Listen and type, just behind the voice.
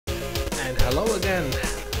And hello again.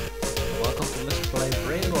 Welcome to Let's Play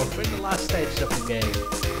Brainlord. We're in the last stage of the game.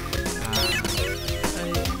 I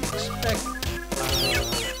expect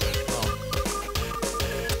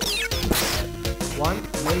one,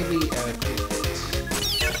 maybe two hits.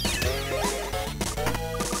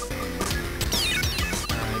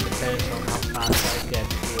 Depends on how fast I get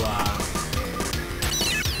to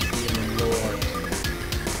Demon Lord.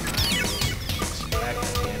 I expect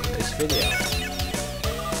at the end of this video.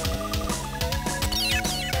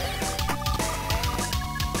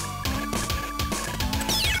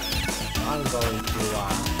 I'm going to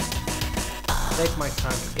take my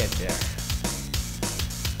time to get there.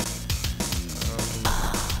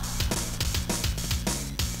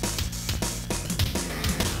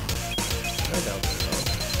 I don't know.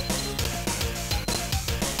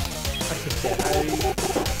 I should say,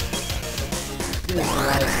 this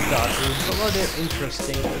live stuff is a lot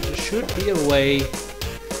interesting, but there should be a way to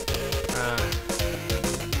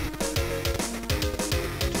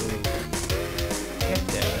get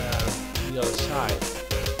there. The other side.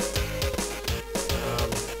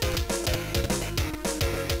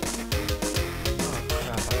 Oh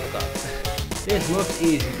crap, I forgot. This looks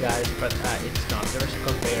easy, guys, but it's not. There's a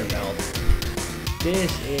conveyor belt.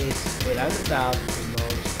 This is, without a doubt, the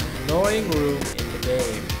most annoying room in the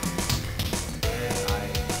game. And I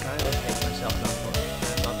kind of hate myself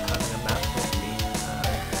not having a map with me.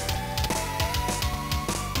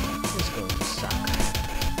 It's going to suck.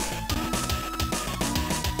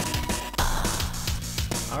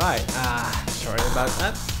 Alright, sorry about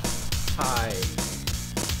that. I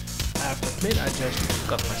have to admit, I just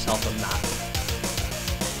got myself a map.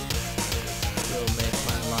 It will make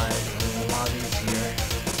my life a lot easier.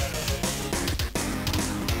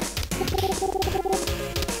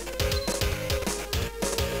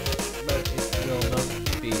 But it will not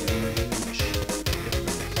be a huge difference.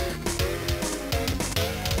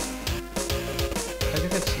 As you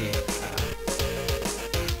can see,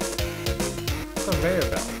 conveyor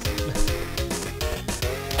belt.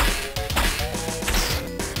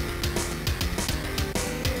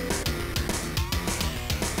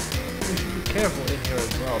 You should be careful in here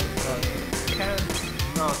as well, because you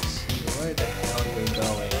cannot see where the hell you're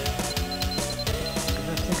going. And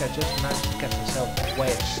I think I just managed to get myself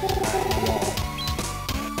wedged in that wall.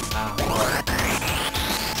 Not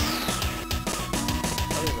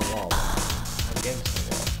in the wall, against the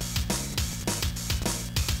wall.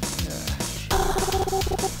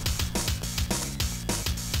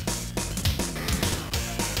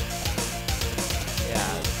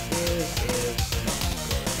 Yeah, this is not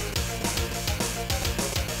good.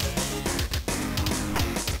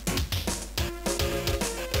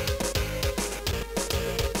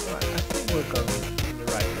 Alright, I think we're going in the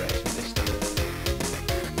right direction this time.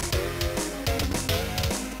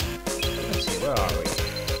 Let's see, where are we?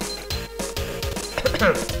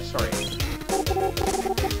 Sorry.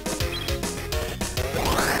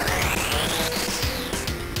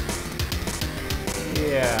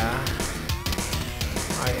 Yeah,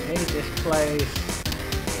 I hate this place.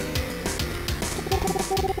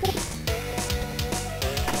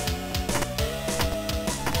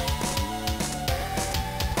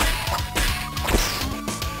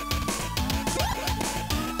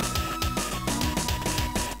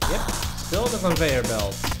 Yep, still the conveyor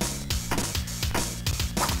belt.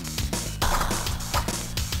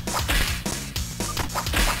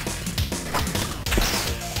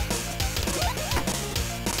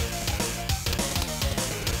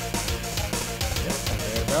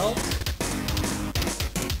 Belt.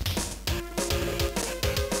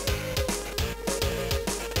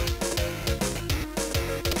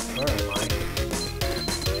 Where am I?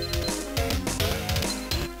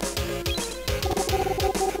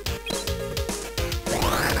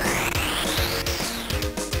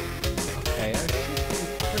 Okay, I should be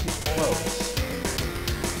pretty close.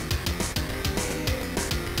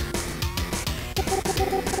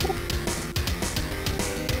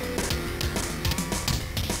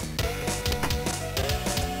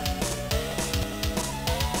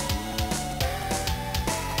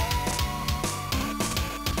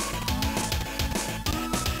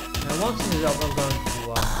 Once this is over, I'm going to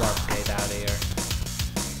warp gate out of here.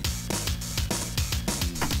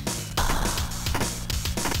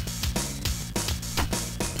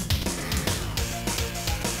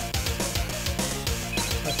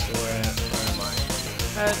 Let's see, where am I?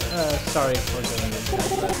 And sorry for doing this,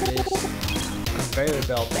 but this conveyor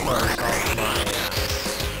belt throws off my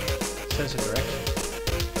sense of direction.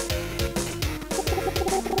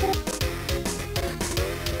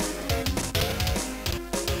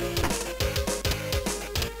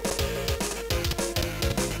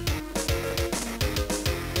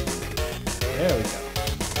 There we go.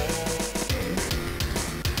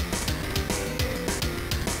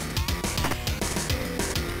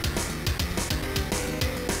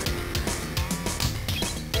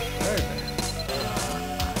 I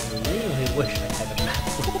really wish I had a map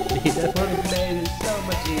with me. That would have made it so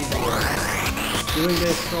much easier. Doing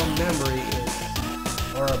this from memory is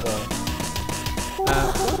horrible. 1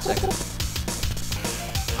 second.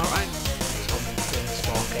 Alright. Something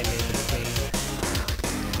small came in between.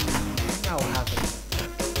 Now we'll have to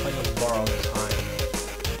kind of borrow time.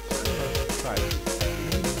 Try to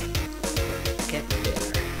get there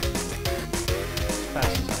as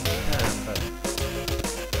fast as I can, but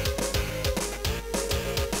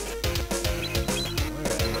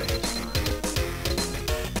where am I this time?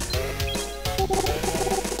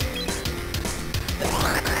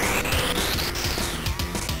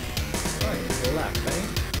 Right, to the left, eh?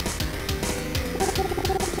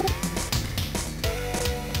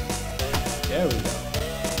 There we go.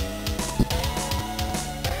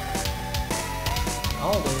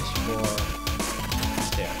 All this for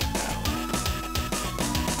stairs down.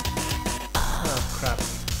 Oh crap.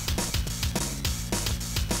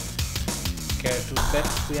 Care to bet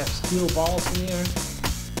we have steel balls in here?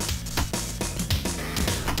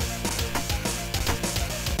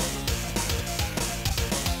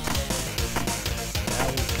 Yeah,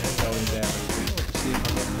 we can go in there. Let's see if I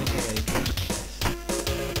can make any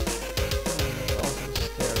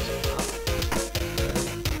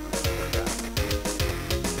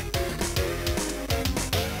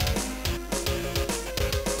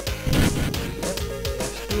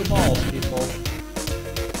balls, people.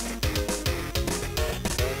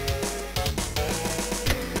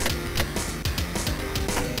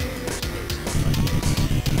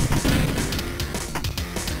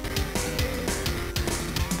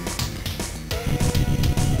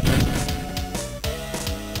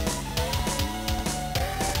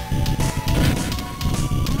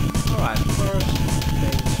 Alright, first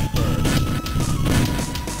things first.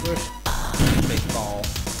 First big ball.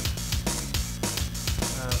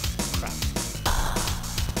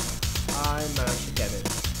 I managed to get it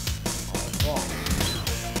all wrong.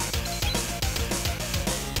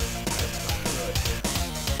 That's not good.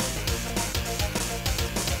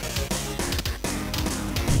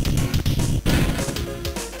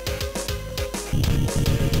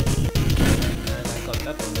 And I got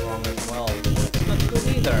that one wrong as well. That's not good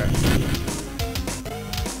either.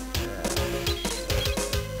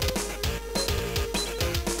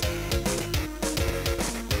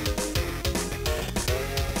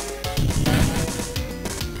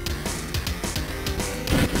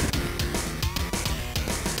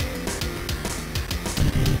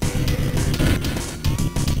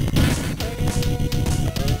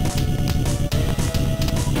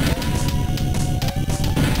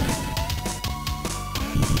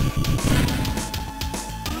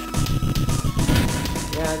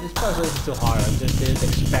 Yeah, this puzzle isn't too hard. I just didn't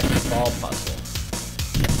expect a ball puzzle.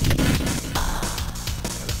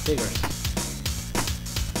 Kind of figures.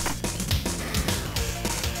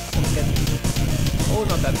 Oh,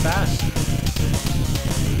 not that fast.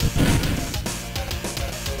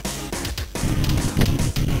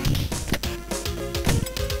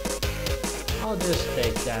 I'll just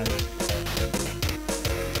take that.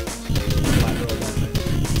 Lateral damage.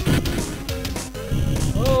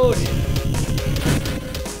 Oh shit.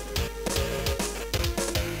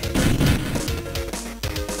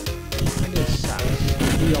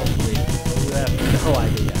 We don't believe it. We have no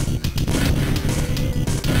idea.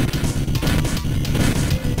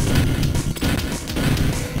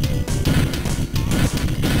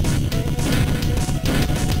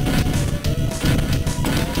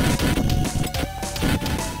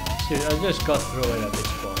 Seriously, I just got through it at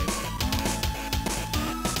this point.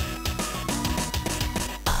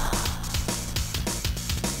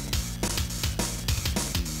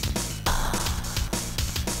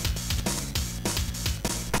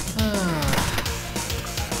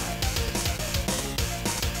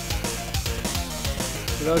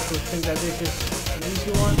 For those who think that this is an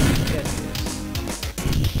easy one, yes it is.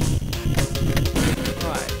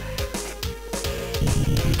 Right.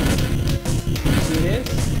 See this?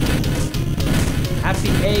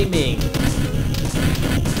 Happy aiming.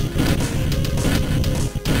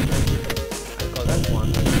 I got that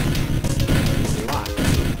one. Locked.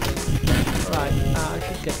 Alright, I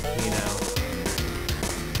should get 3 now.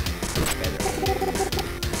 Better.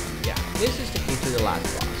 Yeah, this is the key to the last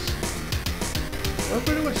boss. But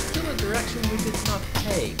there was still a direction we did not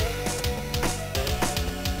take.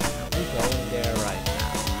 We're going there right now.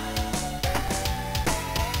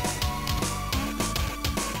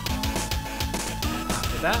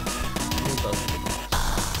 After that, we'll go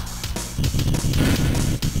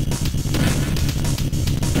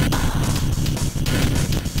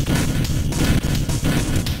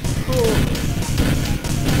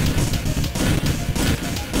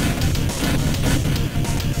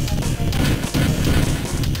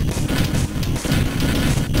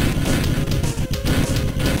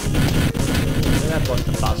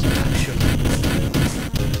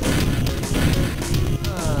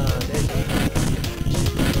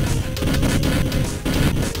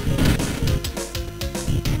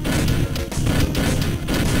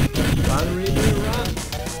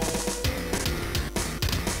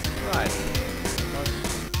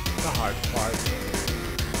part.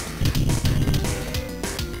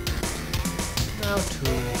 Now to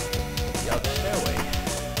the other stairway.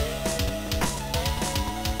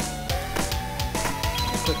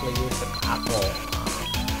 Quickly use the apple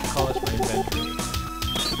colors for inventory.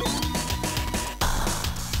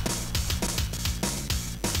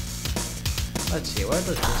 Let's see, where does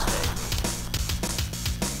this take me?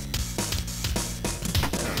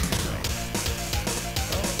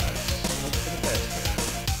 Oh, let's look for the best here.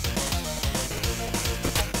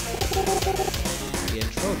 The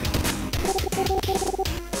trophy.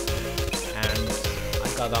 And I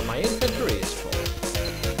got on my inventory is full.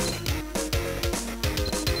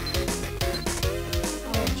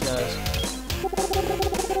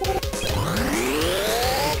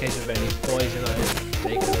 In case of any poison on it,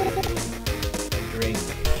 take it and drink.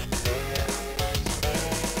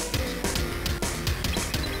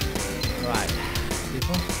 Right,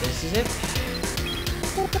 people, this is it.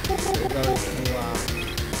 We're going to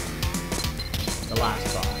the last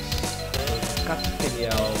boss. So cut the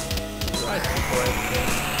video right before everything,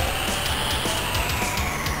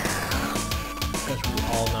 because we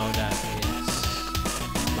all know that it's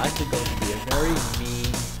likely going to be a very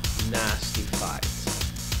mean, nasty fight.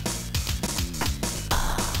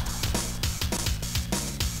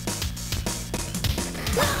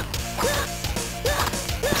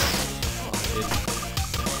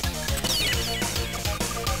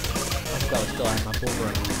 I still have my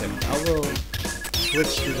boomerang equipped. I will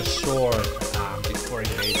switch to the sword before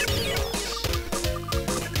engaging the boss.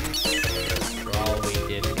 After all, we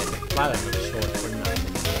did get the platinum sword for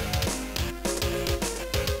nothing.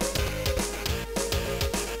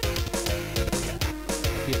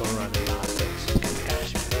 Keep on running, bastards. Can't catch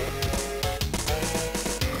me.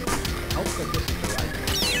 I hope that this is the right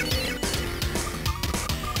one.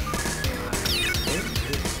 I think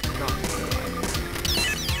it's not the right one.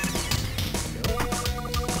 No,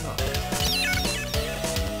 it's not.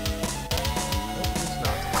 No, it's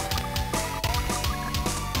not.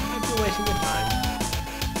 I've been wasting your time.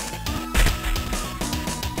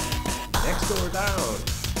 Next door down.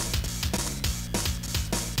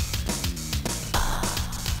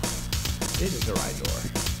 This is the right door.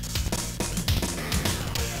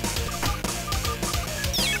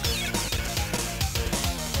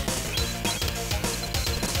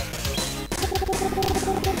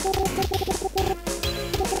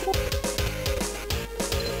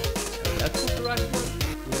 So that's not the right one.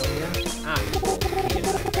 We only have apple key in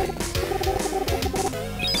that case.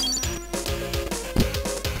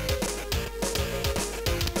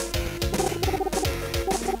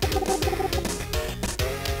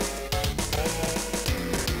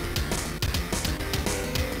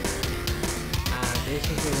 This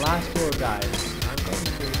is the last door, guys. I'm going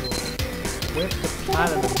to whip the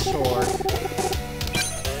platinum sword,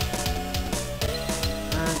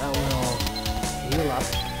 and I will heal up,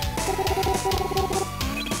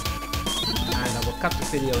 and I will cut the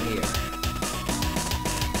video here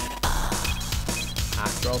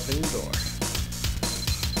after opening the door.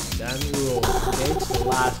 Then we will engage the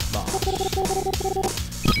last boss.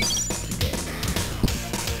 Okay.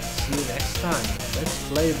 See you next time. Let's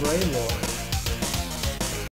play Brainlord.